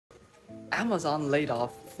Amazon laid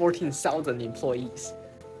off 14,000 employees.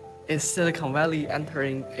 Is Silicon Valley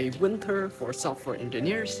entering a winter for software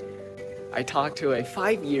engineers? I talked to a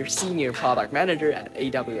 5-year senior product manager at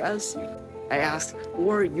AWS. I asked,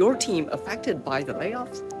 were your team affected by the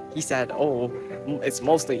layoffs? He said, oh, it's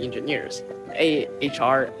mostly engineers.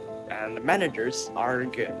 HR and managers are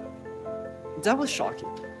good. That was shocking.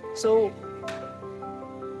 So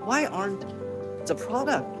why aren't the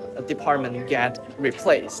product department get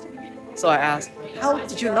replaced? So I asked, how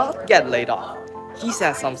did you not get laid off? He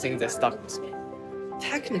said something that stuck with me.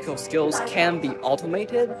 Technical skills can be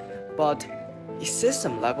automated, but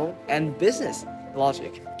system level and business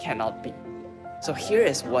logic cannot be. So here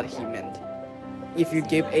is what he meant. If you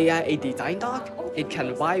give AI a design doc, it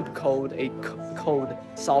can vibe code code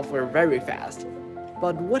software very fast.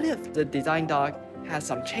 But what if the design doc has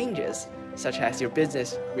some changes, such as your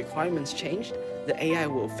business requirements changed, the AI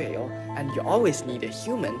will fail, and you always need a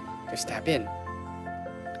human to step in.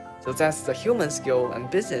 So that's the human skill and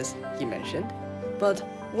business he mentioned. But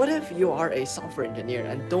what if you are a software engineer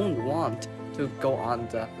and don't want to go on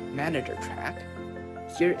the manager track?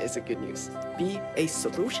 Here is the good news. Be a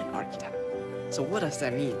solution architect. So what does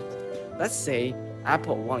that mean? Let's say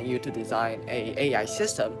Apple want you to design an AI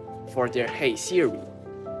system for their Hey Siri.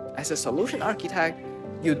 As a solution architect,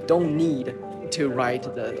 you don't need to write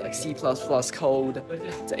the C++ code,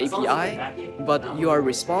 the API, but you are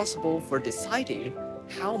responsible for deciding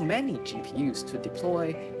how many GPUs to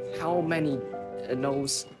deploy, how many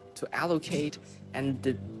nodes to allocate, and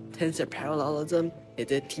the tensor parallelism,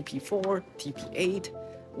 is it TP4, TP8,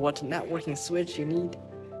 what networking switch you need.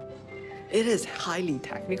 It is highly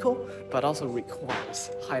technical, but also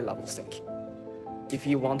requires high-level thinking. If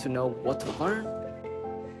you want to know what to learn,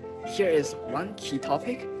 here is one key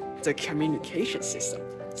topic, the communication system,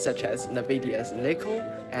 such as NVIDIA's Nickel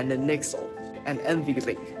and the Nixel and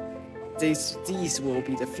NVLink. These will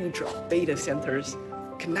be the future of data centers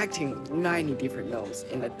connecting many different nodes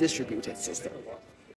in a distributed system.